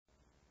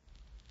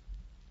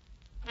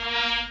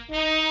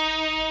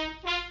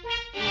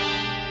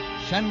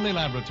Shenley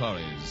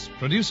Laboratories,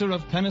 producer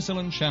of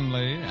Penicillin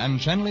Shenley and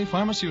Shenley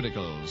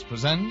Pharmaceuticals,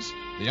 presents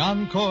the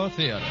Encore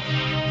Theater.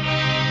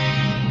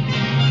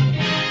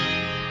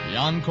 The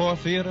Encore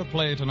Theater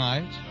play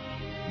tonight,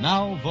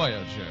 Now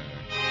Voyager.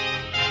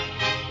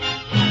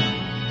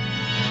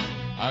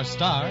 Our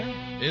star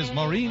is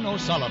Maureen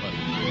O'Sullivan.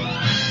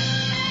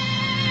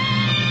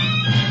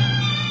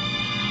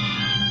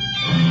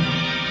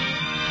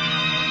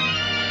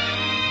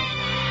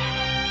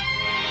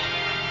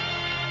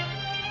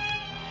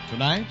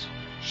 Tonight,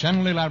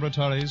 Shenley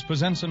Laboratories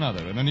presents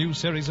another in a new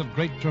series of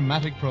great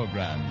dramatic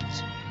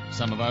programs.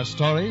 Some of our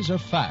stories are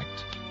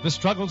fact, the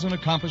struggles and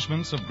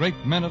accomplishments of great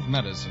men of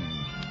medicine.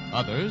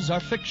 Others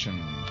are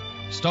fiction,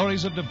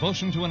 stories of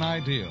devotion to an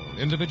ideal,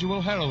 individual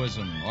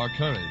heroism, or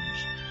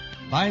courage.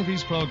 By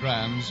these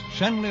programs,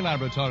 Shenley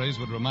Laboratories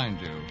would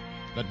remind you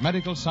that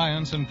medical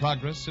science and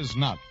progress is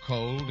not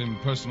cold,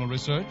 impersonal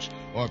research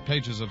or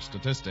pages of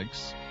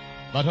statistics,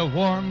 but a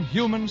warm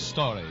human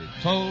story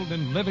told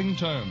in living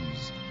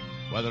terms.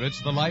 Whether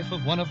it's the life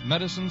of one of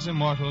medicine's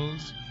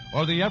immortals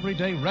or the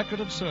everyday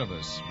record of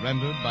service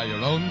rendered by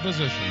your own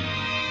physician.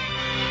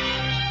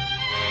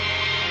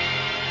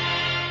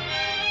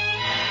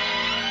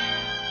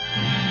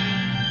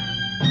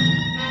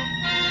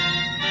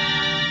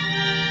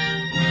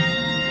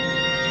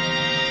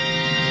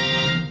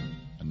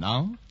 And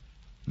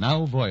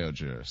now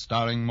Voyager,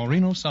 starring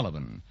Maureen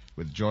O'Sullivan,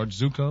 with George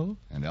Zucco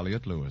and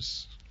Elliot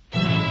Lewis.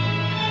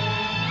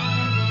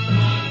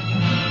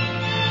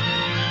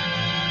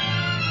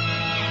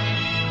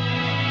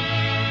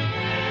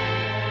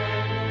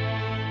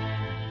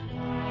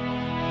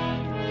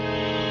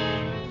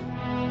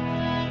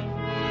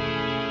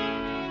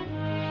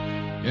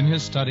 In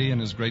his study in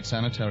his great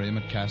sanitarium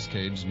at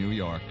Cascades, New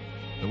York,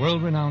 the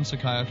world-renowned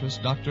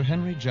psychiatrist Dr.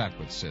 Henry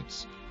Jackwith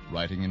sits,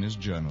 writing in his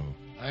journal.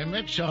 I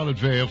met Charlotte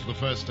Vale for the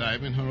first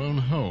time in her own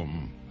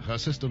home. Her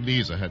sister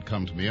Lisa had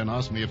come to me and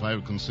asked me if I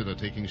would consider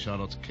taking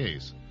Charlotte's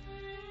case.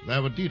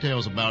 There were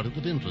details about it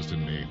that interested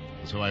me,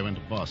 so I went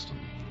to Boston.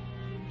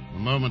 The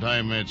moment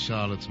I met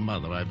Charlotte's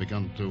mother, I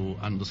began to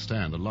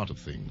understand a lot of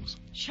things.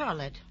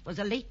 Charlotte was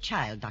a late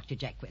child, Dr.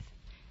 Jackwith.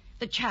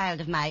 The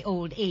child of my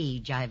old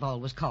age, I've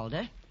always called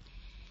her.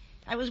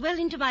 I was well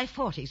into my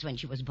 40s when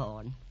she was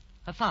born.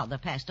 Her father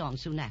passed on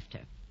soon after.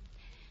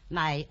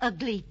 My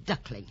ugly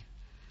duckling.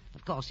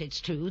 Of course,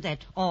 it's true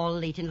that all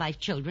late-in-life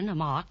children are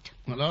marked.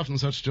 Well, often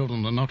such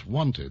children are not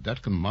wanted.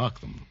 That can mark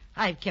them.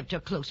 I've kept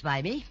her close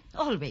by me,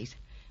 always.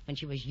 When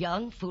she was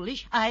young,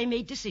 foolish, I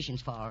made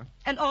decisions for her,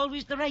 and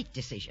always the right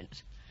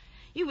decisions.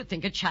 You would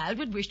think a child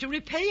would wish to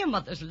repay a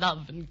mother's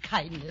love and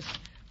kindness.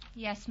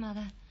 Yes,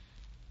 Mother.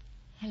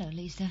 Hello,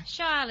 Lisa.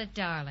 Charlotte,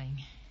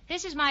 darling.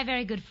 This is my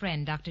very good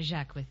friend, Dr.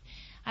 Jackwith.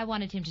 I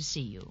wanted him to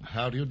see you.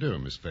 How do you do,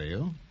 Miss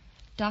Vale?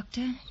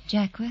 Dr.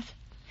 Jackwith?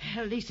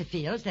 Lisa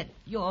feels that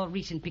your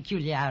recent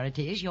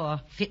peculiarities, your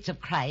fits of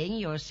crying,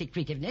 your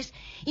secretiveness,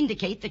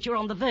 indicate that you're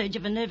on the verge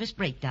of a nervous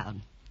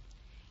breakdown.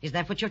 Is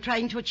that what you're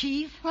trying to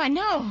achieve? Why,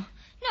 no.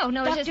 No, it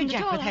Dr. isn't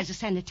at all. Jackwith has a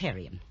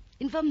sanitarium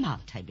in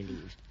Vermont, I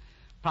believe.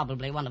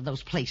 Probably one of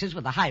those places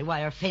with a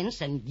high-wire fence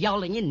and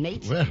yowling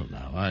inmates. Well,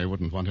 now, I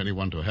wouldn't want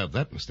anyone to have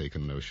that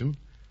mistaken notion.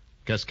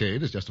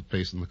 Cascade is just a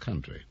place in the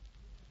country.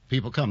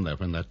 People come there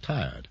when they're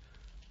tired.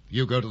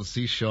 You go to the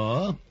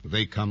seashore,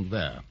 they come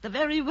there. The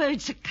very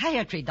word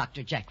psychiatry,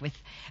 Dr. Jackwith.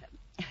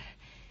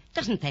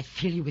 Doesn't that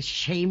fill you with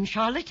shame,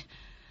 Charlotte?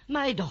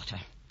 My daughter,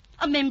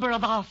 a member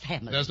of our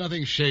family. There's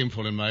nothing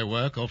shameful in my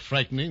work or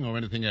frightening or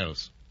anything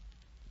else.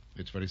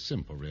 It's very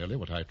simple, really,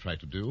 what I try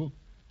to do.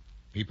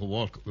 People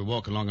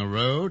walk along a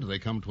road, they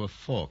come to a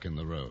fork in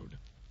the road.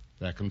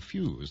 They're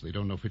confused, they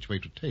don't know which way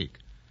to take.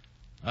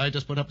 I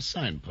just put up a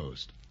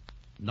signpost.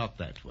 Not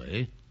that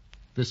way.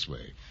 This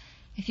way.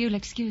 If you'll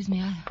excuse me,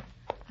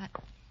 I...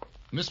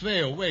 Miss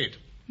Vale, wait.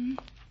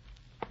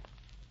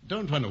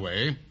 Don't run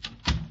away.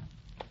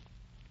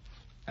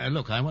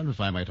 Look, I wonder if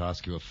I might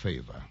ask you a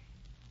favor.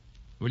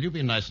 Will you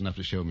be nice enough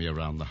to show me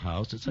around the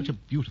house? It's such a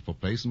beautiful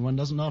place, and one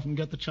doesn't often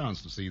get the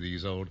chance to see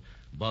these old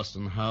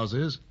Boston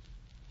houses.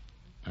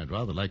 I'd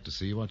rather like to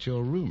see what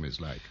your room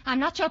is like. I'm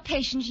not your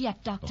patient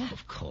yet, Doctor. Oh,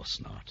 of course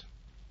not.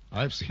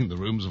 I've seen the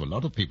rooms of a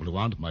lot of people who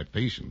aren't my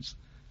patients.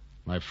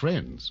 My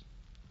friends.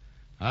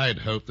 I'd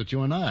hoped that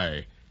you and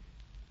I...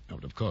 Oh,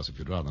 but of course, if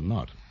you'd rather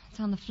not. It's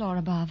on the floor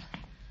above.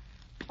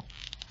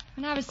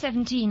 When I was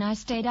 17, I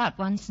stayed out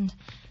once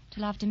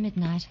until after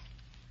midnight.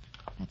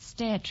 That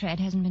stair tread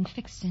hasn't been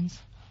fixed since.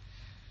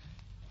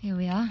 Here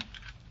we are.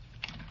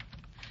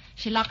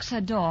 She locks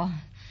her door.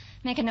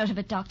 Make a note of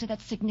it, Doctor.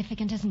 That's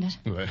significant, isn't it?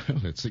 Well,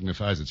 it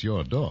signifies it's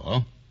your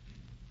door.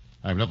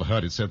 I've never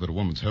heard it said that a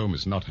woman's home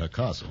is not her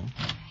castle.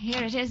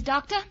 Here it is,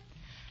 Doctor.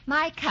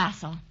 My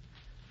castle.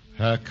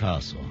 Her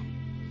castle.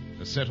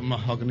 A set of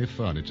mahogany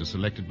furniture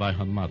selected by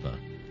her mother.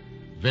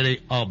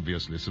 Very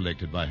obviously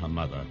selected by her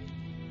mother.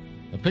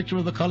 A picture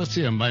of the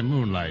Colosseum by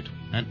moonlight.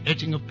 An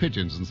etching of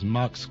pigeons in St.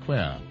 Mark's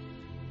Square.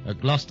 A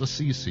Gloucester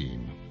sea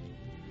scene.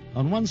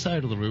 On one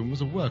side of the room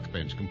was a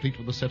workbench complete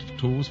with a set of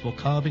tools for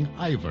carving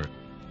ivory.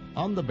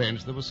 On the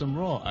bench there was some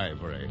raw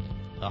ivory,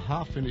 a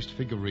half-finished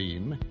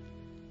figurine,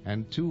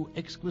 and 2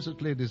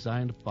 exquisitely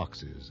designed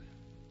boxes.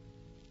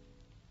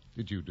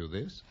 Did you do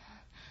this?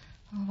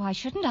 Oh, why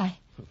shouldn't I?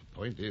 Well, the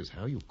point is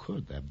how you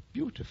could. They're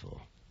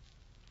beautiful.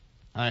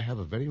 I have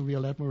a very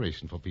real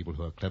admiration for people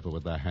who are clever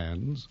with their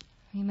hands.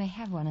 You may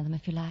have one of them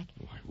if you like.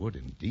 Oh, I would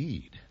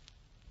indeed.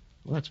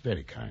 Well, that's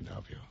very kind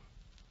of you.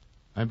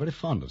 I'm very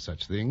fond of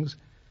such things.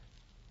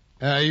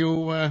 You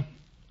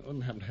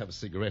wouldn't happen to have a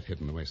cigarette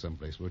hidden away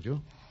someplace, would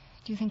you?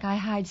 Do you think I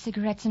hide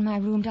cigarettes in my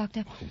room,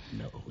 Doctor? Oh,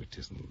 no, it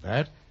isn't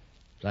that.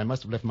 But I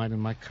must have left mine in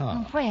my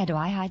car. Oh, where do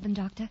I hide them,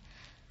 Doctor?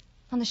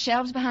 On the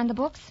shelves behind the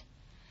books?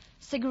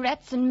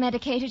 Cigarettes and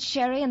medicated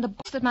sherry and the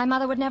books that my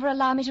mother would never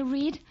allow me to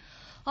read?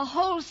 A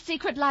whole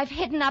secret life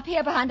hidden up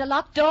here behind a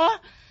locked door?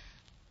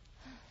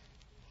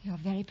 You're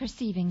very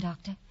perceiving,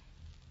 Doctor.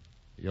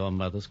 Your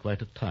mother's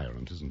quite a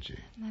tyrant, isn't she?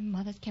 My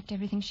mother's kept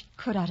everything she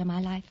could out of my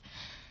life.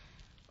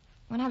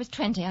 When I was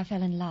 20, I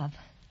fell in love.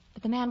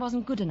 But the man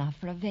wasn't good enough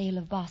for a Vale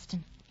of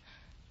Boston.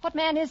 What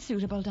man is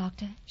suitable,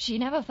 Doctor? She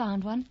never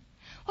found one.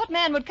 What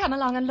man would come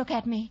along and look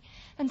at me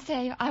and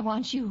say, I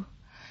want you?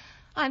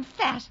 I'm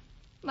fat.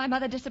 My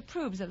mother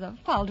disapproves of the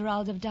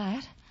falderals of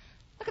diet.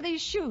 Look at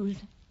these shoes.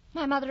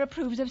 My mother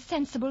approves of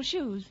sensible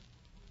shoes.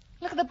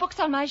 Look at the books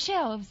on my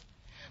shelves.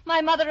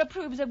 My mother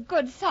approves of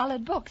good,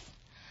 solid books.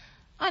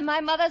 I'm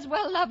my mother's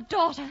well-loved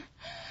daughter.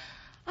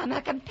 I'm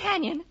her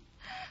companion,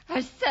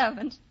 her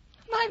servant.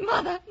 My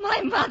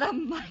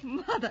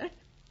mother.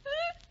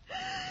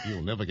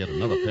 You'll never get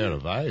another pair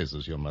of eyes,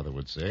 as your mother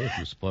would say, if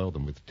you spoil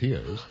them with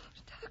tears.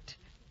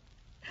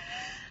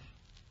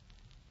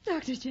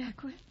 Dr.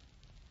 Jackwith,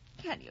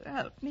 can you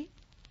help me?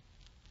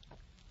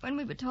 When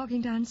we were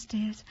talking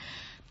downstairs,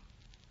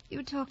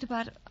 you talked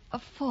about a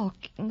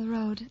fork in the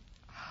road.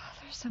 Oh,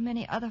 there are so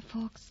many other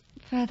forks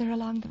further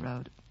along the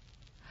road.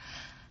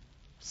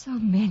 So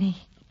many.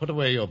 Put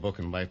away your book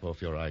and wipe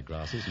off your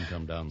eyeglasses and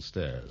come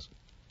downstairs.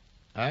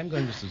 I'm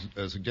going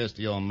to suggest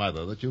to your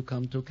mother that you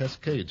come to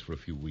Cascades for a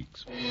few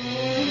weeks.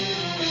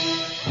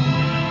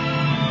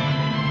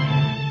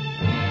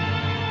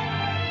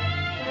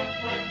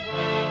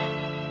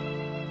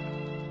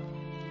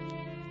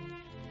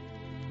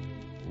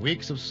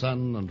 Weeks of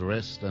sun and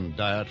rest and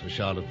diet for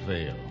Charlotte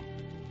Vale.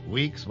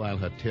 Weeks while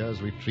her tears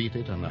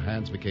retreated and her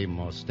hands became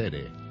more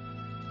steady.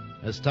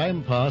 As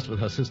time passed with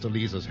her sister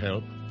Lisa's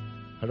help,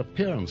 her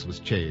appearance was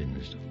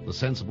changed. The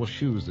sensible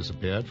shoes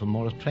disappeared for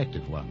more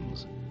attractive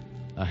ones.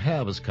 Her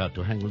hair was cut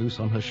to hang loose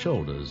on her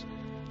shoulders,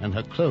 and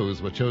her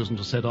clothes were chosen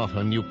to set off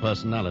her new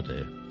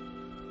personality.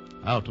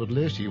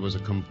 Outwardly, she was a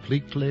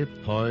completely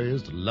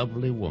poised,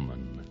 lovely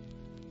woman.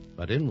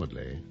 But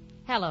inwardly...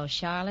 Hello,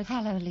 Charlotte.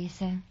 Hello,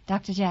 Lisa.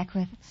 Dr.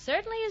 Jackwith.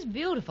 Certainly is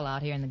beautiful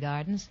out here in the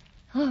gardens.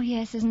 Oh,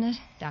 yes, isn't it?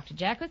 Dr.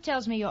 Jackwith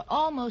tells me you're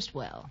almost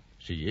well.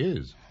 She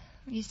is.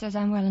 He says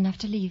I'm well enough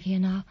to leave here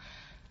now.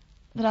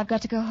 That I've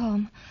got to go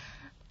home.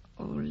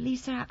 Oh,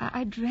 Lisa,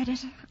 I dread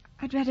it.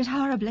 I dread it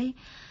horribly.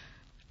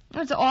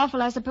 It's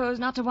awful, I suppose,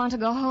 not to want to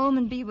go home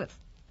and be with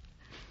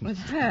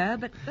her,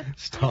 but...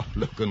 Stop,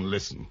 look, and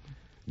listen.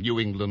 New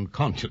England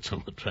conscience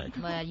on the track.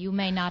 Well, you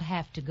may not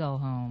have to go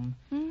home.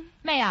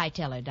 May I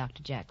tell her,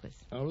 Dr.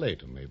 Jackwith? Oh,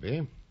 later,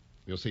 maybe.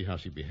 You'll see how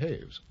she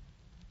behaves.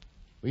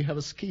 We have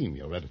a scheme,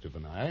 your relative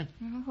and I.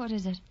 What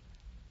is it?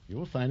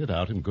 You'll find it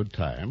out in good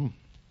time.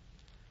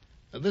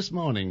 This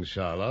morning,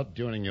 Charlotte,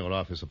 during your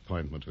office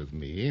appointment with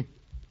me,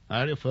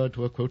 I referred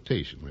to a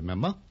quotation,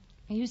 remember?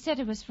 You said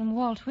it was from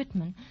Walt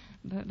Whitman,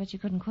 but you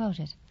couldn't quote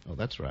it. Oh,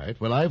 that's right.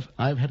 Well,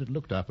 I've had it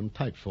looked up and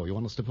typed for you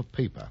on a slip of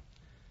paper.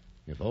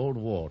 If old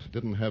Walt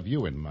didn't have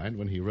you in mind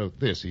when he wrote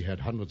this, he had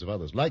hundreds of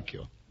others like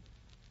you.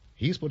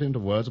 He's put into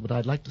words what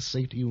I'd like to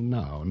say to you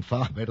now, and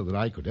far better than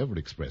I could ever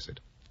express it.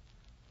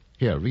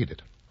 Here, read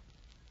it.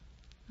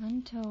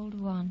 Untold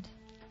want,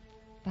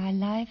 by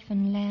life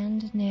and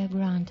land ne'er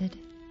granted.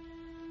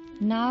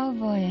 Now,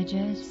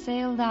 Voyager,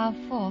 sail thou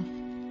forth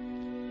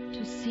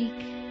to seek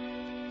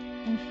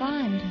and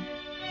find.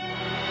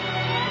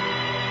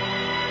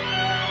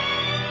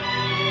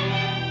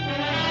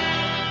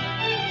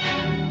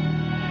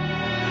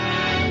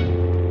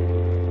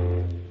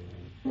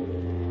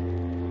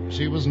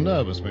 She was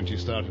nervous when she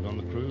started on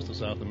the cruise to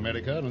South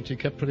America, and she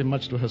kept pretty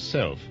much to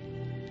herself.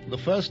 The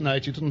first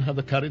night she didn't have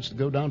the courage to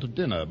go down to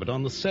dinner, but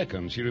on the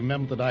second she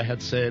remembered that I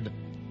had said,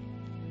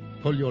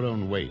 pull your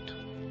own weight.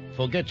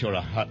 Forget you're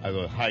a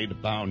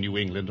hide-bound New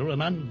Englander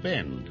and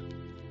unbend.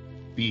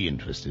 Be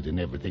interested in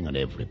everything and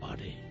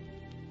everybody.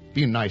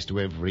 Be nice to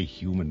every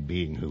human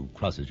being who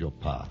crosses your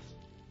path.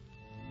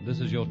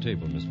 This is your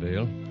table, Miss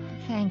Vale.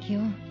 Thank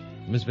you.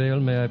 Miss Vale,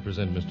 may I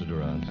present Mr.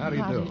 Durant? How do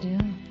you do?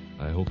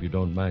 I hope you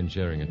don't mind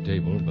sharing a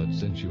table, but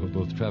since you are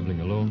both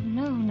traveling alone...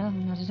 No,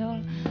 not at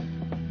all.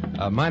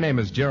 My name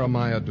is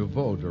Jeremiah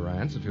Duveau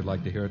Durant, if you'd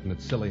like to hear it in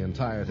its silly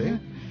entirety.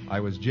 I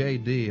was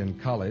J.D. in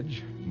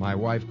college. My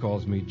wife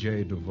calls me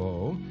J.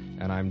 Duveau,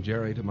 and I'm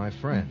Jerry to my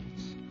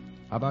friends.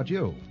 How about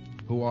you?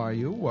 Who are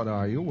you? What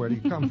are you? Where do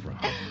you come from?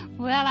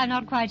 Well, I'm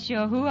not quite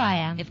sure who I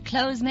am. If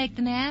clothes make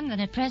the man, then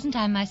at present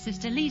I'm my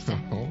sister Lisa.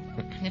 Oh.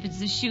 If it's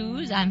the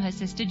shoes, I'm her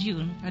sister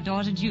June, her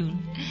daughter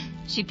June.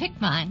 She picked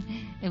mine.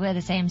 They were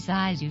the same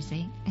size, you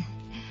see.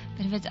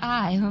 But if it's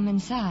I who am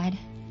inside,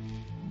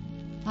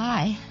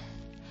 I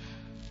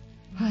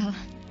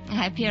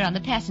appear on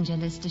the passenger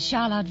list as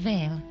Charlotte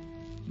Vale,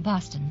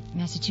 Boston,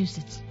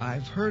 Massachusetts.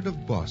 I've heard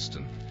of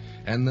Boston.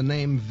 And the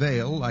name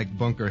Vale, like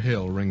Bunker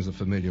Hill, rings a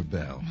familiar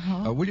bell.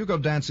 Oh? Will you go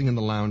dancing in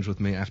the lounge with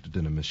me after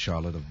dinner, Miss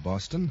Charlotte of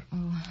Boston?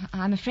 Oh,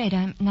 I'm afraid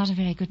I'm not a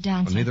very good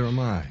dancer. Well, neither am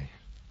I.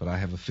 But I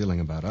have a feeling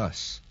about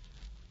us.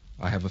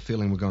 I have a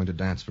feeling we're going to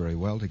dance very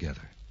well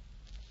together.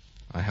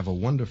 I have a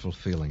wonderful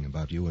feeling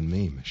about you and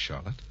me, Miss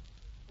Charlotte.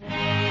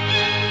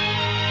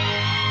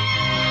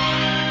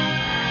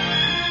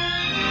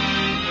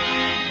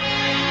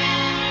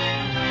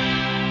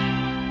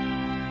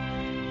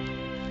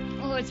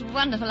 It's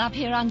wonderful up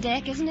here on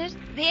deck, isn't it?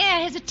 The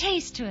air has a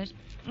taste to it.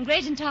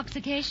 Great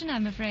intoxication,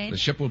 I'm afraid. The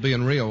ship will be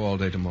in Rio all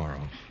day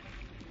tomorrow.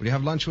 Will you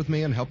have lunch with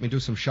me and help me do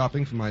some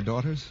shopping for my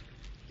daughters?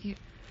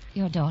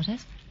 Your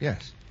daughters?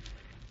 Yes.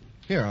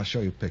 Here, I'll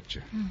show you a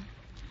picture.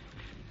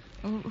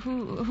 Oh,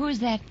 who is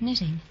that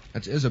knitting?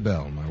 That's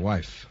Isabel, my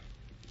wife.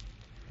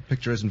 The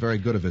picture isn't very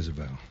good of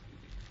Isabel.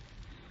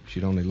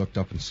 She'd only looked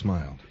up and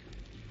smiled.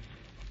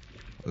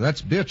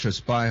 That's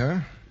Beatrice by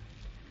her,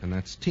 and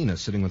that's Tina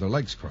sitting with her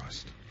legs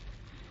crossed.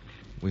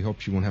 We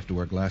hope she won't have to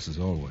wear glasses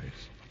always.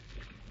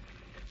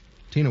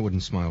 Tina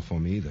wouldn't smile for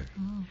me either.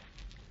 Oh.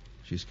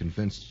 She's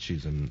convinced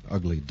she's an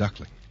ugly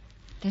duckling.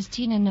 Does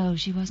Tina know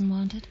she wasn't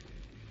wanted?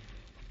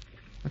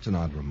 That's an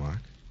odd remark.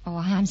 Oh,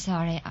 I'm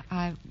sorry.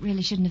 I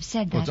really shouldn't have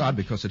said that. Well, it's odd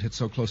because it hit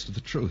so close to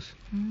the truth.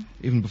 Hmm?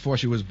 Even before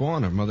she was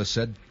born, her mother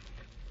said...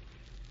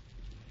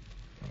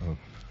 Oh,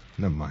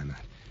 never mind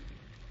that.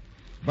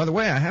 By the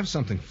way, I have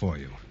something for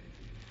you.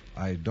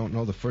 I don't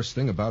know the first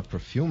thing about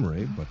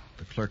perfumery, but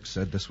the clerk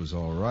said this was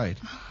all right.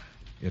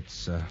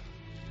 It's a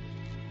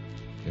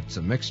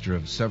mixture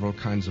of several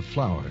kinds of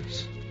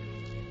flowers.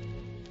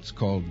 It's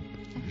called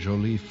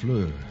Jolie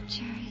Fleur.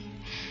 Jerry.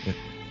 It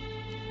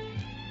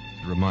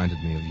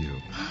reminded me of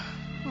you.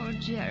 Oh,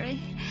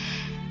 Jerry.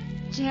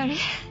 Jerry,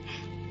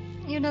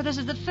 you know this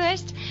is the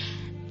first...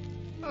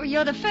 Oh,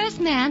 you're the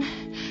first man.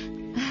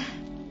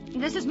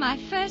 This is my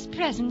first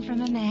present from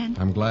a man.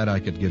 I'm glad I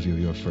could give you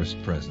your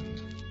first present.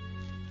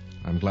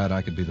 I'm glad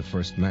I could be the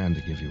first man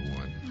to give you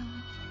one.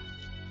 Oh.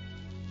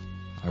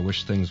 I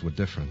wish things were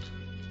different.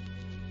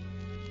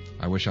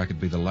 I wish I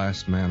could be the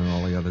last man and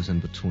all the others in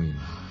between.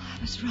 Oh,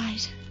 I was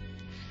right.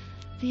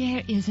 The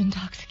air is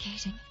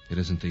intoxicating. It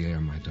isn't the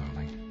air, my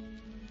darling.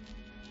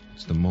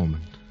 It's the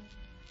moment.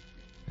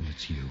 And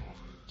it's you.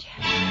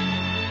 Jerry.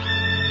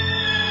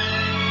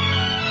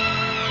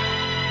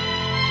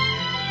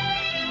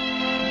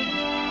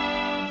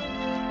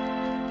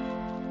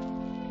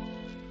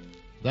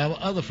 There were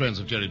other friends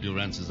of Jerry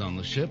Durance's on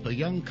the ship, a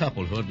young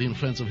couple who had been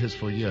friends of his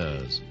for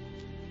years.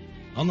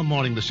 On the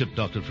morning the ship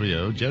docked at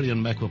Rio, Jerry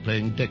and Mac were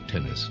playing deck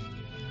tennis,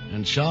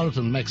 and Charlotte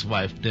and Mac's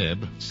wife,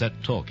 Deb,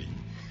 sat talking.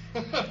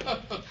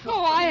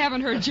 Oh, I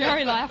haven't heard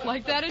Jerry laugh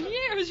like that in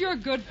years. You're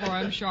good for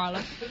him,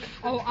 Charlotte.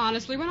 Oh,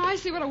 honestly, when I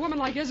see what a woman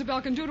like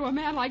Isabel can do to a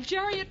man like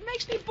Jerry, it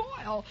makes me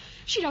boil.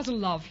 She doesn't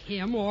love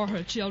him or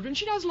her children.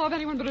 She doesn't love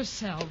anyone but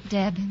herself.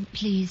 Deb,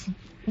 please.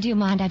 Do you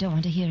mind? I don't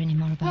want to hear any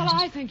more about Well,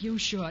 it. I think you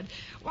should.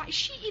 Why,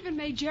 she even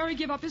made Jerry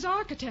give up his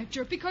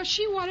architecture because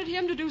she wanted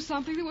him to do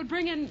something that would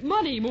bring in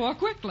money more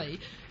quickly.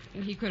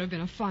 And he could have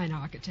been a fine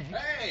architect.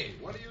 Hey,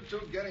 what are you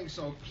two getting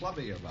so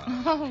clubby about?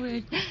 Oh,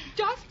 we're...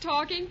 Just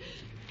talking.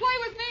 Play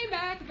with me,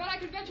 Mac, but I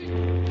can bet you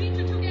beat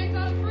you 2 games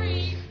out of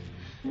 3.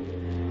 Oh,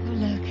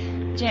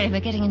 look. Jerry, we're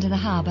getting into the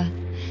harbor.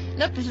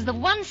 Look, this is the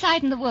one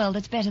sight in the world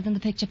that's better than the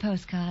picture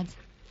postcards.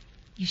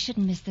 You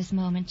shouldn't miss this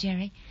moment,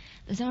 Jerry.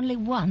 There's only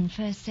one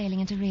first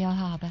sailing into Rio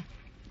Harbor.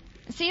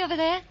 See over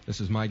there?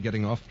 This is my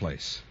getting off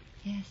place.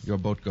 Yes. Your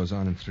boat goes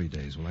on in 3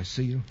 days. Will I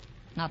see you?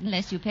 Not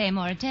unless you pay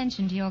more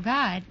attention to your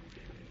guide.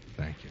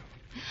 Thank you.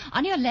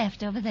 On your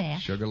left over there.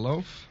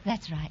 Sugarloaf?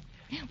 That's right.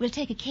 We'll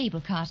take a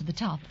cable car to the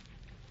top.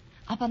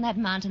 Up on that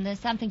mountain, there's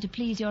something to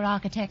please your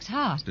architect's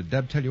heart. Did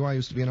Deb tell you I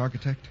used to be an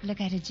architect?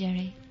 Look at it,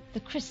 Jerry. The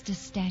Christus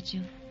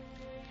statue.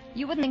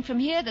 You wouldn't think from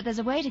here that there's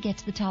a way to get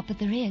to the top, but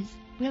there is.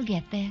 We'll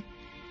get there.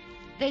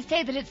 They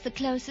say that it's the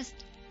closest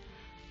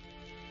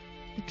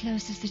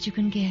that you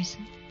can get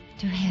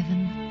to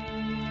heaven.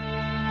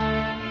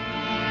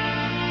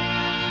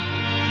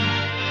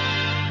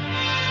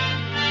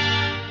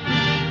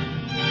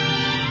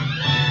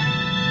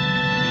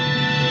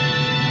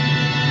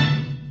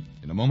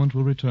 In a moment,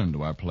 we'll return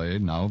to our play,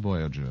 Now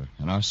Voyager,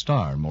 and our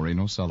star, Maureen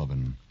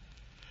O'Sullivan.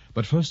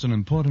 But first, an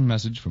important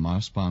message from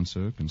our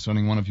sponsor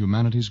concerning one of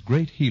humanity's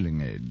great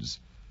healing aids.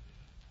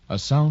 A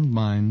sound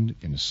mind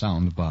in a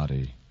sound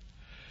body.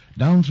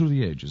 Down through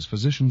the ages,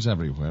 physicians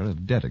everywhere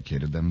have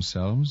dedicated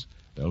themselves,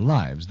 their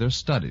lives, their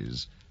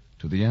studies,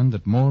 to the end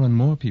that more and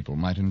more people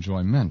might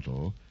enjoy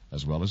mental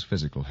as well as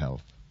physical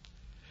health.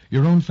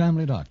 Your own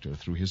family doctor,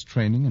 through his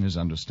training and his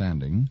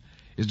understanding,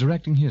 is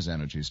directing his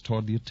energies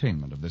toward the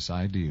attainment of this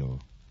ideal.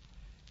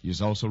 He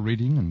is also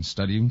reading and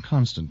studying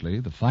constantly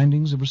the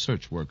findings of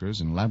research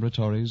workers in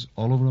laboratories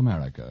all over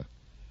America.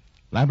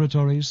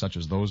 Laboratories such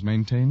as those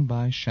maintained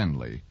by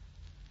Shenley.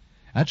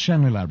 At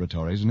Shenley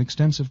Laboratories, an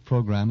extensive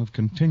program of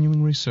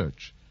continuing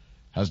research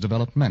has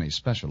developed many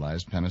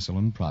specialized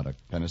penicillin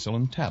products,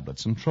 penicillin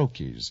tablets and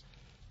troches,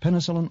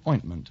 penicillin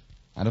ointment,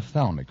 and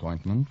ophthalmic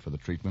ointment for the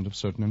treatment of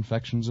certain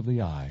infections of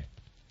the eye.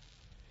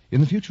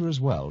 In the future as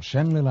well,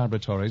 Shenley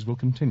Laboratories will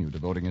continue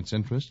devoting its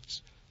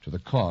interests to the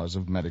cause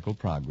of medical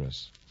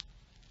progress.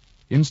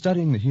 In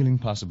studying the healing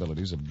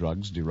possibilities of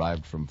drugs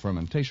derived from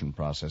fermentation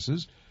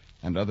processes,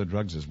 and other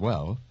drugs as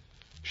well,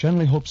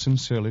 Shenley hopes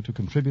sincerely to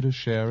contribute a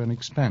share in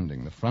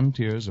expanding the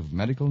frontiers of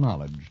medical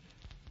knowledge,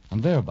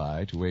 and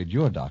thereby to aid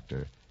your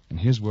doctor in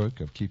his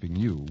work of keeping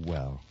you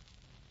well.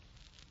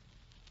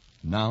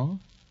 Now,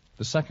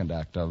 the second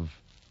act of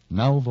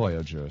Now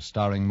Voyager,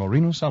 starring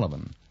Maureen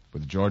O'Sullivan,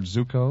 with George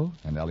Zucco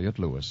and Elliot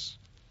Lewis.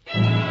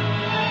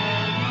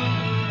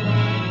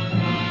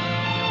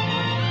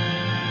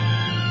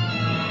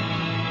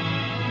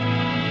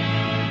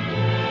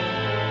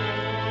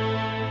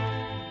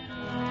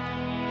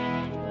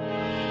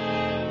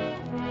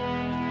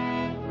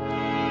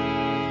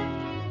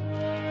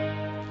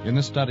 In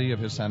the study of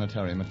his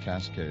sanitarium at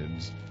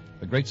Cascades,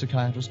 the great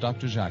psychiatrist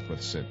Dr. Jacques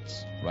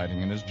sits,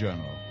 writing in his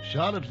journal.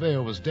 Charlotte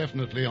Vale was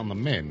definitely on the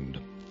mend.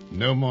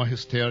 No more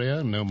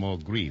hysteria, no more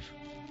grief.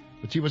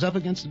 But she was up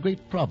against a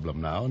great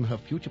problem now, and her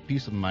future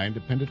peace of mind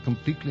depended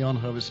completely on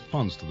her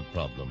response to the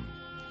problem.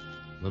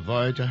 The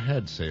Voyager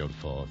had sailed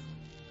forth,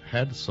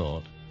 had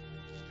sought,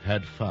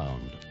 had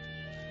found.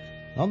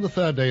 On the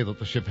third day that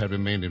the ship had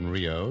remained in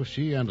Rio,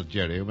 she and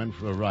Jerry went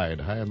for a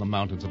ride high in the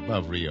mountains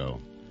above Rio.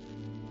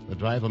 The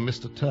driver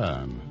missed a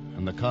turn,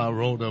 and the car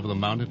rolled over the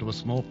mountain to a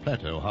small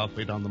plateau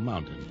halfway down the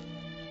mountain.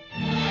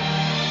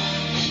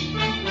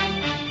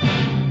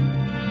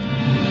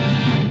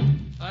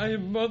 My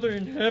mother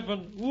in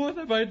heaven, what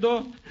have I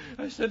done?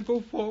 I said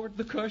go forward.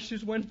 The car she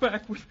went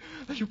backward.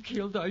 Are you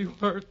killed? Are you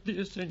hurt,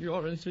 dear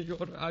senor and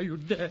senora? Are you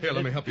dead? Here,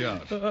 let me help you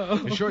out.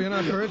 You sure you're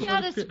not hurt?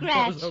 Not a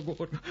scratch.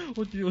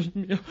 Oh, Dios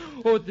mío.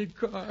 Oh, the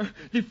car.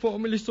 The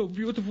formerly so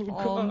beautiful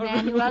car. Oh,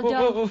 Manuel,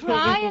 don't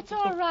cry. It's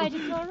all right.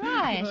 It's all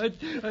right.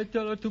 I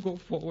tell her to go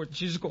forward.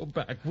 She's go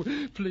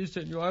backward. Please,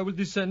 senor, I will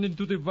descend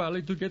into the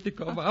valley to get the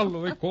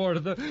cavallo e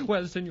corda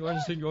while senor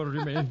and senora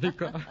remain in the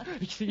car.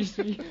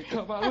 See,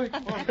 cavallo e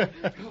corda.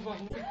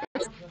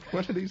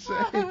 What did he say?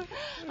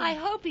 I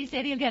hope he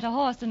said he'll get a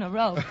horse and a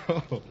rope.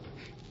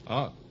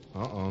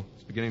 Uh-oh.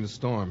 It's beginning to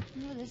storm.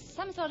 Oh, there's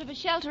some sort of a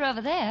shelter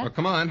over there. Well,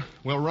 come on.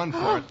 We'll run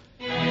for it.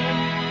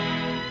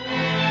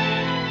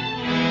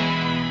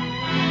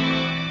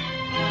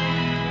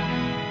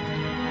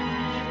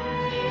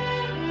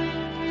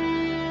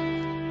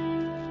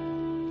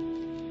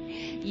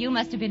 You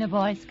must have been a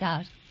Boy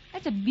Scout.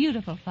 That's a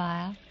beautiful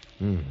file.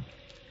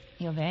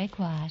 You're very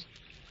quiet.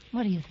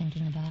 What are you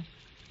thinking about?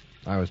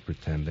 I was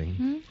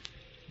pretending.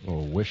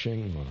 Or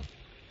wishing, or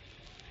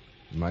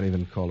you might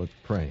even call it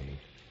praying.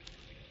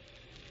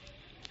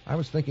 I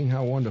was thinking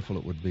how wonderful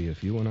it would be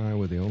if you and I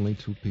were the only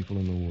two people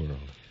in the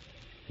world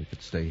who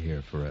could stay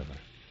here forever.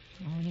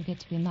 Oh, when you get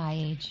to be my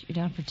age, you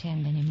don't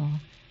pretend anymore.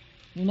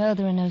 You know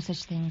there are no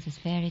such things as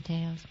fairy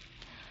tales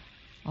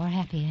or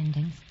happy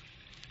endings.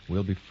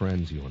 We'll be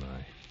friends, you and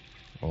I,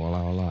 all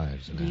our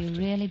lives. Do you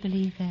really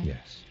believe that?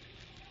 Yes.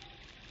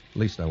 At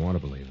least I want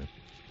to believe it.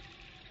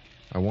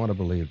 I want to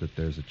believe that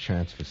there's a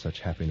chance for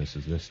such happiness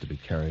as this to be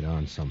carried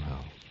on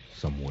somehow,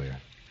 somewhere.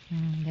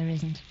 There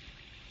isn't.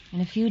 In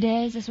a few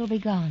days, this will be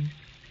gone,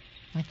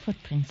 like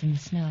footprints in the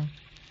snow,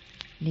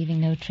 leaving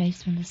no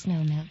trace when the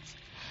snow melts.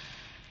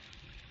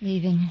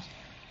 Leaving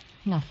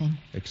nothing.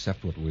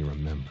 Except what we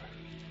remember.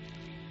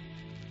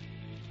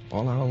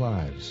 All our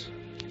lives,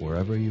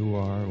 wherever you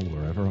are,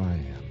 wherever I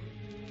am,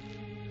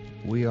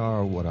 we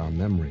are what our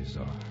memories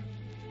are.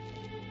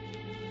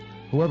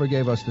 Whoever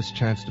gave us this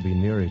chance to be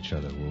near each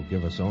other will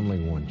give us only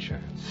one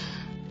chance.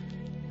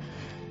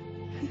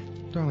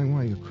 Darling,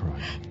 why are you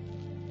crying?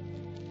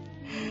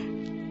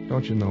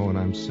 Don't you know what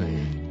I'm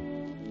saying?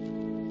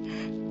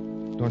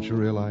 Don't you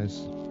realize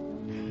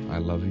I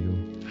love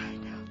you?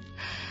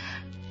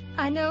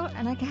 I know,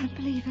 and I can't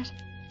believe it.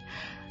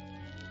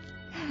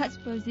 I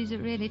suppose these are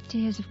really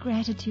tears of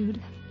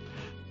gratitude.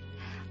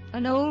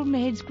 An old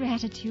maid's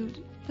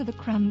gratitude for the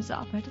crumbs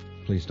offered.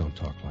 Please don't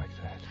talk like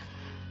that.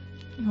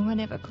 No one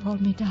ever called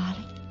me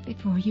darling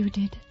before you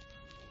did.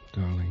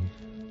 Darling.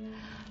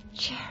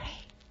 Jerry.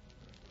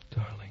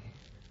 Darling.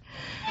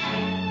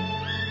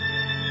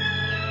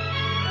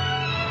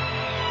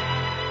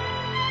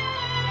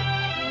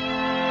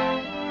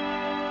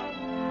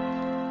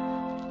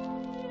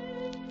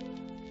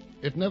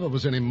 It never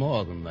was any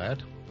more than that.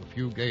 A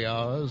few gay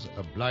hours,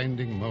 a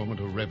blinding moment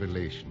of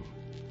revelation.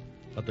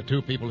 But the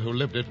two people who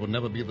lived it would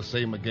never be the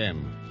same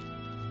again.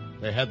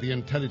 They had the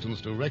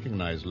intelligence to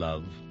recognize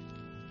love.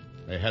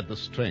 They had the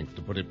strength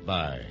to put it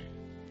by.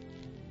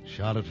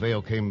 Charlotte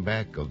Vale came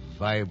back a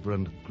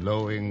vibrant,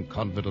 glowing,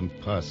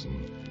 confident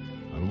person,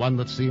 and one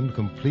that seemed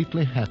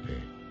completely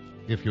happy,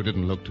 if you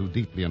didn't look too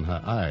deeply in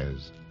her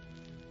eyes.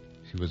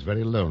 She was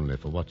very lonely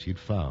for what she'd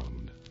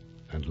found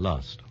and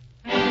lost.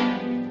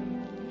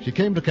 She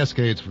came to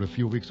Cascades for a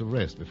few weeks of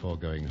rest before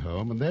going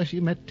home, and there she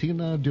met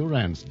Tina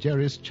Durrance,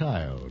 Jerry's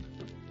child.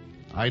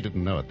 I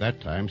didn't know at that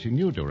time she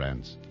knew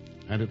Durrance,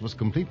 and it was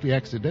completely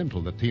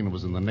accidental that Tina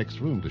was in the next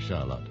room to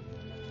Charlotte.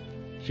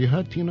 She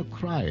heard Tina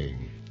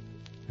crying,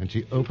 and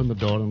she opened the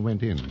door and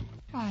went in.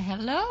 Why,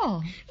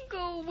 hello.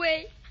 Go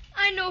away.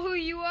 I know who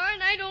you are,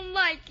 and I don't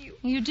like you.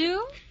 You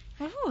do?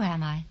 Well, who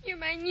am I? You're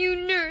my new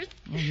nurse.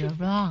 No, you're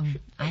wrong.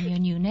 I'm your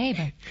new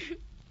neighbor.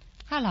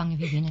 How long have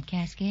you been at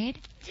Cascade?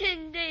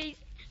 10 days.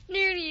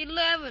 Nearly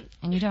 11.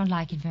 And you don't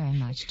like it very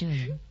much, do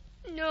you?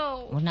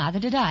 No. Well, neither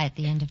did I at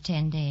the end of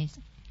 10 days.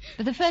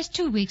 But the first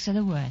 2 weeks are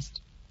the worst.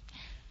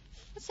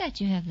 What's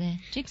that you have there?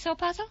 Jigsaw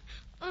puzzle?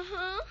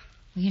 Uh-huh.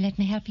 Will you let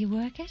me help you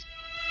work it?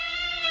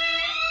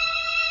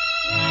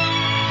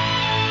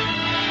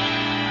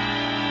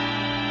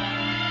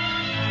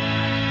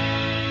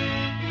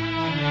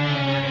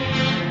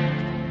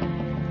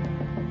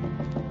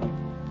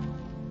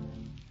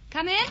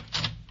 Come in.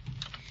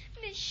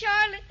 Miss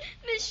Charlotte.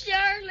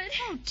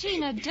 Oh,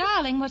 Tina,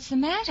 darling, what's the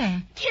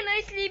matter? Can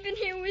I sleep in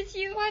here with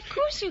you? Why, of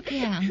course you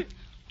can.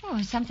 Oh,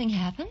 has something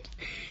happened?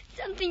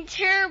 Something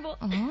terrible.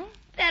 Oh?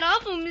 That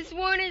awful Miss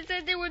Warner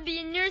said there would be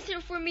a nurse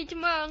here for me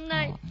tomorrow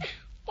night. Oh.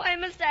 Why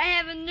must I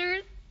have a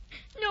nurse?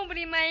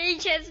 Nobody my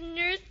age has a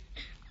nurse.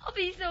 I'll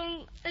be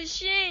so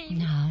ashamed.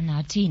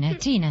 No,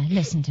 Tina,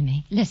 listen to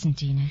me. Listen,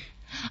 Tina.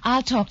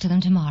 I'll talk to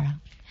them tomorrow.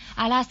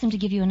 I'll ask them to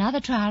give you another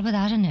trial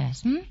without a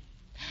nurse,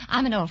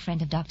 I'm an old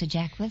friend of Dr.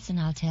 Jackwith's, and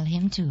I'll tell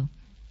him, too.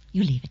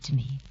 You leave it to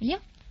me, will you?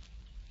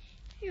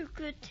 You're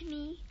good to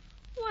me.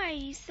 Why are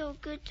you so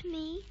good to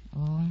me?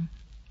 Oh,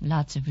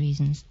 lots of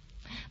reasons.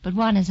 But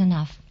one is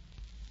enough.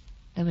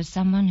 There was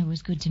someone who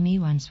was good to me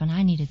once when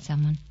I needed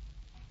someone.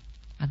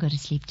 I'll go to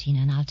sleep, Tina,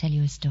 and I'll tell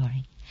you a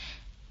story.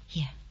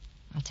 Here,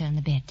 I'll turn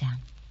the bed down.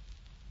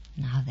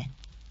 Now then,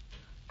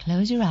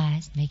 close your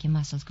eyes, make your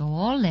muscles go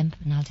all limp,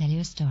 and I'll tell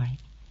you a story.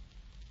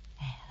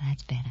 There,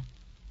 that's better.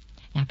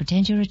 Now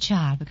pretend you're a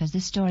child, because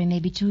this story may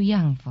be too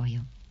young for you.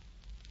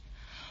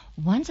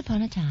 Once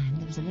upon a time,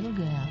 there was a little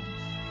girl,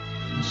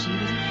 and she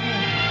was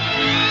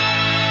afraid.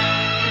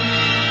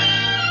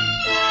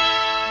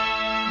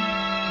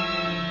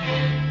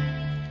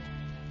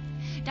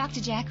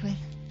 Dr. Jackwith,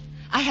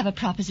 I have a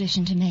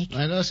proposition to make.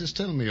 My nurse is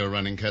telling me you're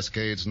running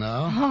Cascades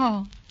now.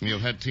 Oh. You've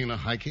had Tina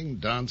hiking,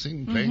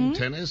 dancing, playing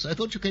tennis. I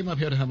thought you came up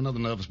here to have another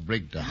nervous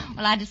breakdown.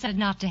 Well, I decided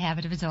not to have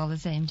it if it's all the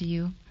same to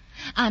you.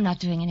 I'm not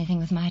doing anything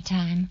with my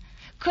time.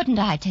 Couldn't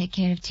I take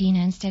care of Tina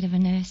instead of a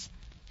nurse?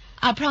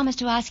 I promised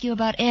to ask you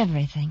about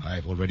everything.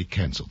 I've already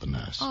canceled the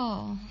nurse.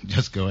 Oh.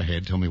 Just go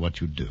ahead. Tell me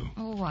what you do.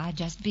 Oh, I'd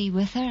just be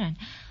with her, and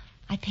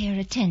I'd pay her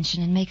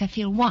attention and make her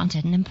feel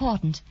wanted and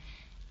important.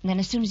 And then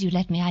as soon as you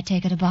let me, I'd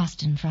take her to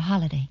Boston for a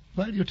holiday.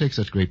 Why do you take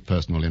such great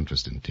personal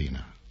interest in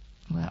Tina?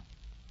 Well,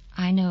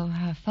 I know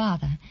her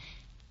father.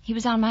 He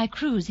was on my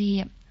cruise.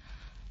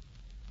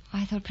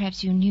 I thought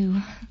perhaps you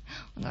knew.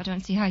 Well, I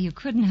don't see how you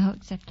could know,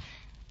 except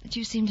that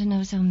you seem to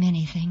know so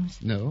many things.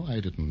 No,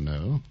 I didn't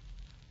know.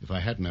 If I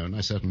had known,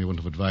 I certainly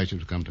wouldn't have advised you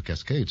to come to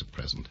Cascades at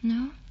present.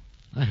 No?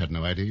 I had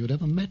no idea you'd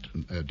ever met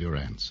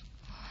Durrance.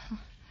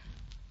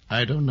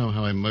 I don't know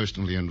how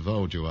emotionally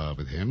involved you are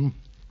with him,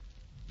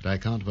 but I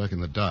can't work in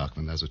the dark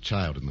when there's a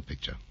child in the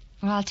picture.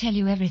 Well, I'll tell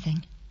you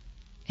everything.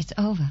 It's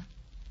over.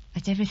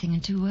 That's everything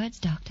in 2 words,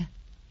 Doctor.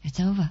 It's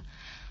over.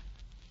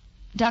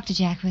 Dr.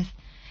 Jackwith,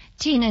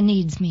 Tina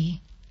needs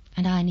me,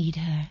 and I need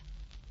her.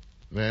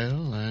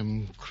 Well,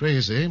 I'm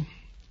crazy.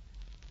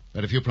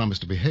 But if you promise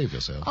to behave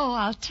yourself... Oh,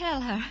 I'll tell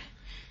her.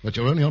 But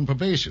you're only on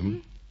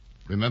probation.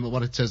 Remember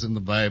what it says in the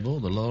Bible,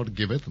 the Lord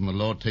giveth and the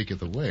Lord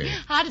taketh away.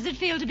 How does it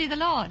feel to be the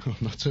Lord? Oh,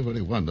 not so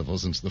very wonderful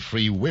since the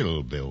free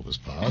will bill was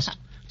passed.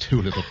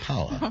 Too little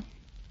power. Oh,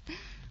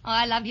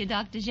 I love you,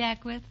 Dr.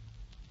 Jackwith.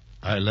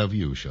 I love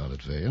you,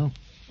 Charlotte Vale.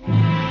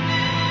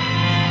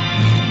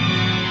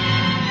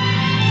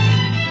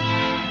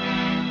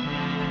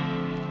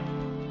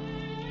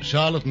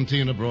 Charlotte and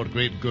Tina brought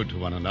great good to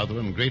one another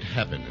and great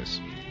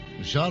happiness.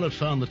 Charlotte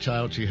found the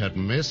child she had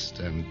missed,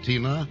 and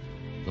Tina,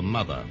 the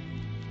mother.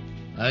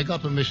 I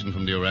got permission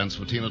from Durrance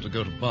for Tina to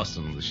go to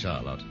Boston with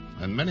Charlotte,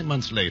 and many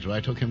months later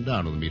I took him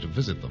down with me to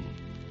visit them.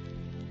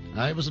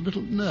 I was a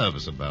little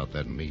nervous about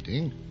that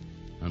meeting,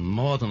 and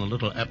more than a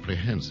little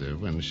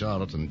apprehensive when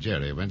Charlotte and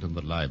Jerry went in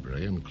the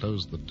library and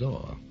closed the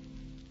door.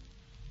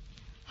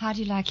 How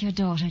do you like your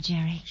daughter,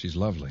 Jerry? She's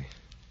lovely.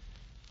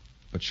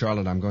 But,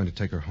 Charlotte, I'm going to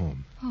take her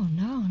home. Oh,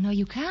 no,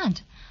 you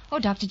can't. Oh,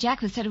 Dr.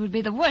 Jackwith said it would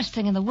be the worst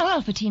thing in the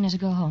world for Tina to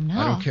go home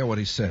now. I don't care what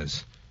he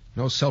says.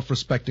 No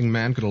self-respecting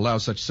man could allow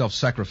such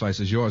self-sacrifice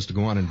as yours to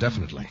go on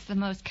indefinitely. It's the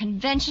most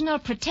conventional,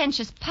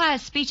 pretentious,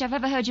 pious speech I've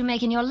ever heard you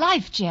make in your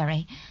life,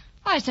 Jerry.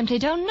 I simply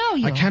don't know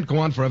you. I can't go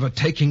on forever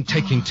taking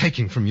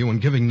from you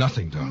and giving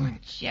nothing, darling.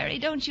 Oh, Jerry,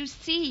 don't you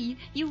see?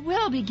 You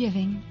will be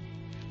giving.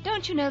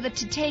 Don't you know that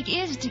to take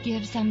is to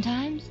give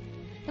sometimes?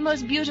 The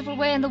most beautiful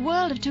way in the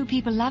world if two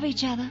people love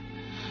each other.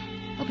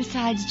 Oh,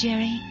 besides,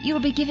 Jerry, you'll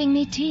be giving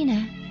me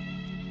Tina.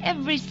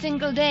 Every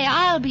single day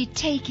I'll be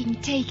taking,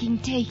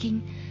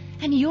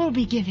 and you'll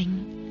be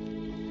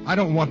giving. I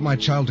don't want my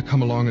child to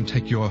come along and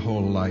take your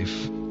whole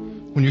life.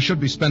 when you should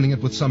be spending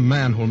it with some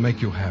man who'll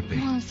make you happy.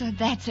 Oh, so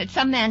that's it.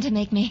 Some man to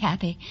make me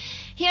happy.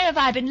 Here have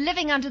I been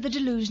living under the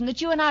delusion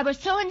that you and I were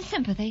so in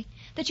sympathy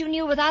that you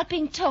knew without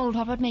being told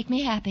what would make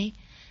me happy.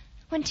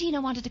 When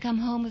Tina wanted to come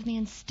home with me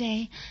and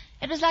stay,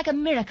 it was like a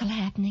miracle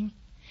happening.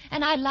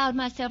 And I allowed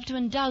myself to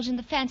indulge in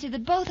the fancy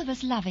that both of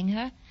us loving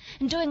her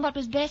and doing what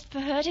was best for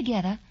her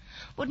together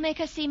would make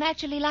her seem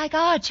actually like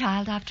our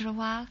child after a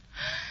while.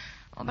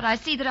 Oh, but I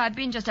see that I've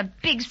been just a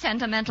big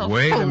sentimental fool.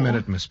 Wait a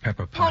minute, Miss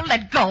Pepperpot. Oh,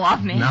 let go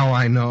of me. Now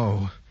I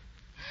know.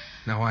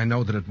 Now I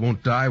know that it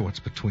won't die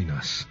what's between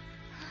us.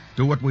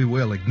 Do what we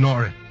will,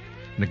 ignore it,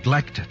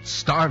 neglect it,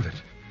 starve it.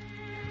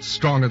 It's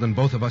stronger than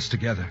both of us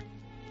together.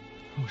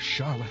 Oh,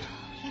 Charlotte.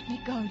 Let me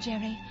go,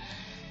 Jerry.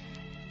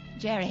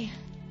 Jerry,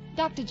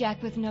 Dr.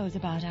 Jackwith knows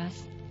about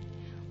us.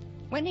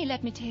 When he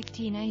let me take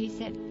Tina, he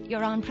said,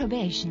 "You're on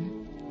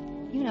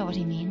probation." You know what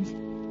he means.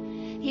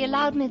 He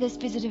allowed me this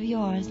visit of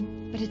yours,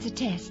 but it's a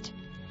test.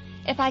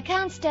 If I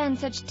can't stand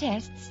such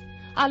tests,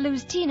 I'll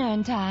lose Tina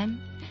in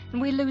time,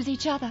 and we'll lose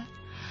each other.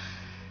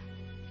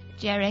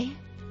 Jerry,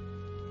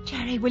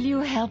 will you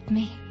help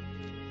me?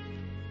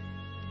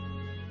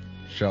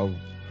 Shall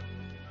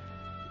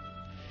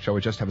we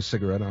just have a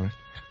cigarette on it?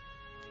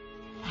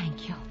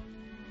 Thank you.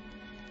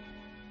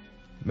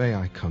 May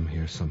I come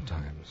here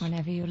sometimes?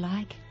 Whenever you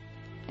like.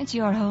 It's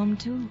your home,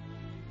 too.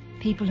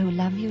 People who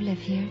love you live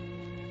here.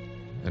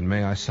 And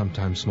may I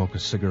sometimes smoke a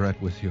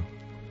cigarette with you?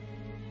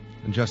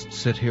 And just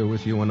sit here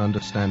with you in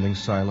understanding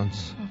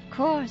silence? Of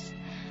course.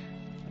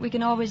 We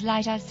can always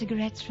light our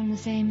cigarettes from the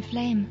same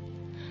flame.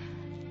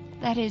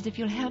 That is, if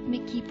you'll help me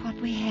keep what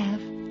we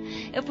have.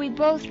 If we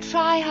both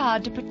try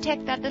hard to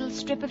protect that little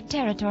strip of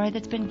territory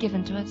that's been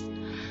given to us.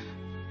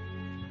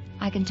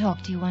 I can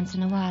talk to you once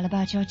in a while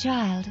about your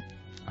child.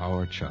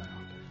 Our child.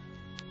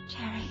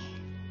 Jerry,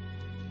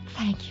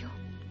 thank you.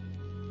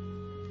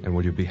 And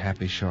will you be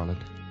happy, Charlotte?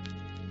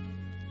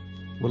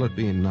 Will it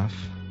be enough?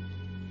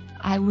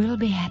 I will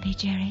be happy,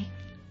 Jerry.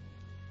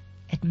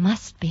 It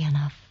must be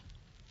enough.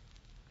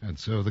 And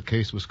so the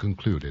case was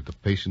concluded, the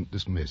patient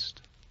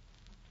dismissed.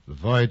 The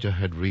Voyager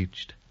had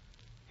reached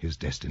his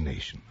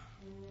destination.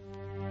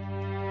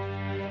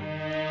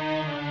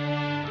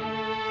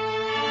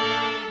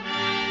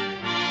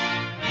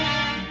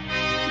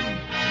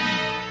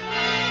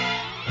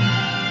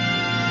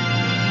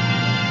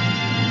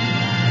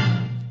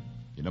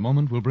 In a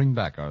moment, we'll bring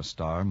back our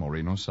star,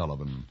 Maureen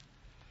O'Sullivan.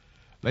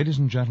 Ladies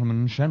and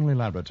gentlemen, Shenley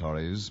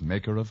Laboratories,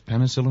 maker of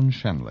penicillin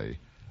Shenley,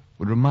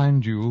 would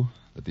remind you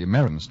that the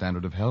American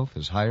standard of health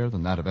is higher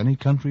than that of any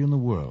country in the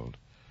world.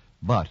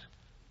 But,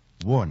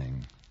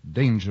 warning,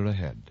 danger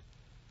ahead.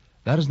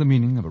 That is the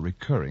meaning of a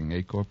recurring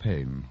ache or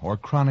pain, or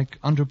chronic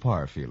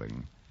under-par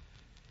feeling.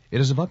 It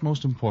is of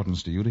utmost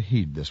importance to you to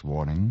heed this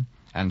warning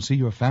and see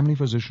your family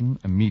physician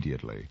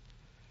immediately.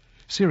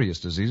 Serious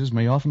diseases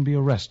may often be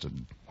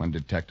arrested when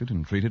detected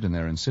and treated in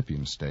their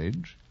incipient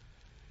stage.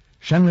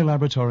 Shenley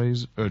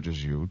Laboratories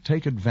urges you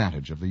take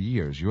advantage of the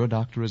years your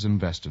doctor has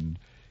invested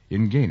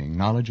in gaining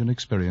knowledge and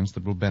experience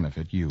that will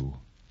benefit you.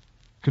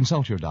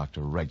 Consult your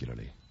doctor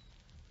regularly.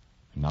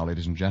 And now,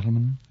 ladies and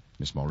gentlemen,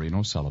 Miss Maureen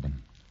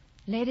O'Sullivan.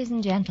 Ladies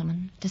and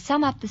gentlemen, to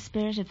sum up the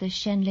spirit of this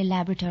Shenley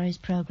Laboratories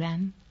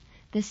program,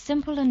 this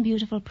simple and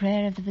beautiful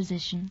prayer of the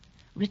physician,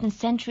 written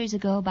centuries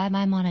ago by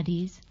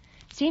Maimonides,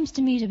 seems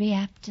to me to be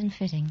apt and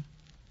fitting.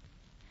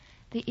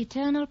 The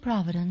eternal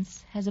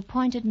providence has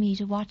appointed me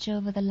to watch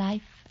over the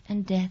life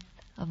and death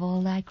of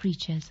all thy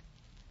creatures.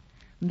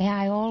 May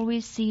I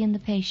always see in the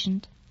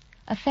patient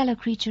a fellow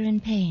creature in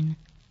pain.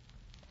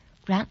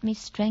 Grant me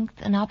strength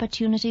and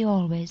opportunity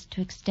always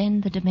to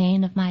extend the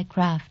domain of my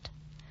craft.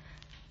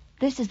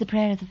 This is the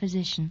prayer of the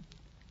physician.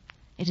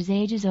 It is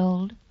ages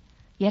old,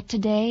 yet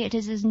today it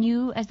is as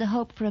new as the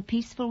hope for a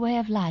peaceful way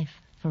of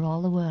life for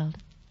all the world.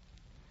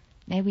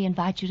 May we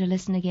invite you to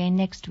listen again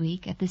next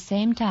week at the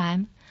same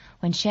time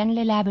when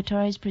Shenley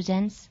Laboratories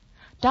presents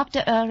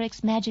Dr.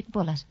 Ulrich's Magic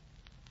Bullet,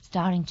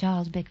 starring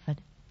Charles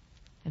Bickford.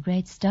 A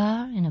great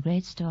star in a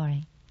great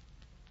story.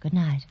 Good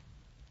night.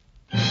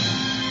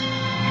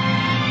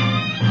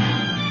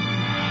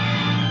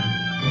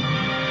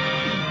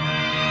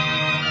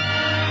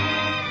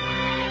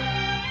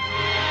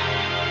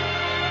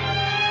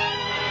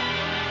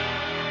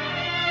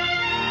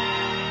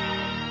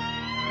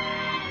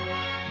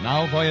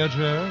 Now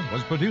Voyager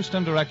was produced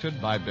and directed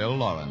by Bill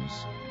Lawrence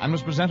and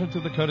was presented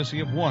through the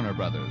courtesy of Warner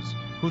Brothers,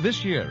 who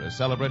this year is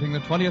celebrating the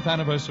 20th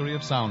anniversary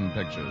of Sound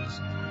Pictures.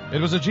 It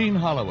was a Gene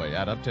Holloway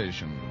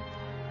adaptation.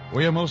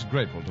 We are most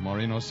grateful to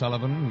Maureen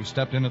O'Sullivan, who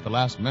stepped in at the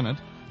last minute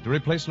to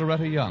replace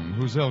Loretta Young,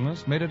 whose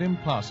illness made it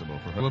impossible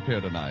for her to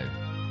appear tonight.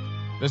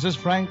 This is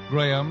Frank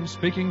Graham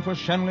speaking for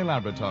Shenley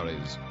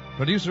Laboratories,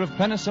 producer of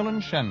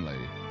Penicillin Shenley,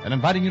 and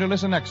inviting you to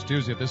listen next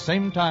Tuesday at the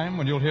same time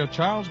when you'll hear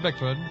Charles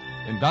Bickford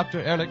in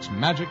Dr. Ehrlich's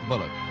Magic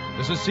Bullet.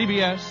 This is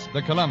CBS,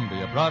 the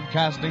Columbia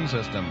Broadcasting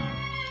System.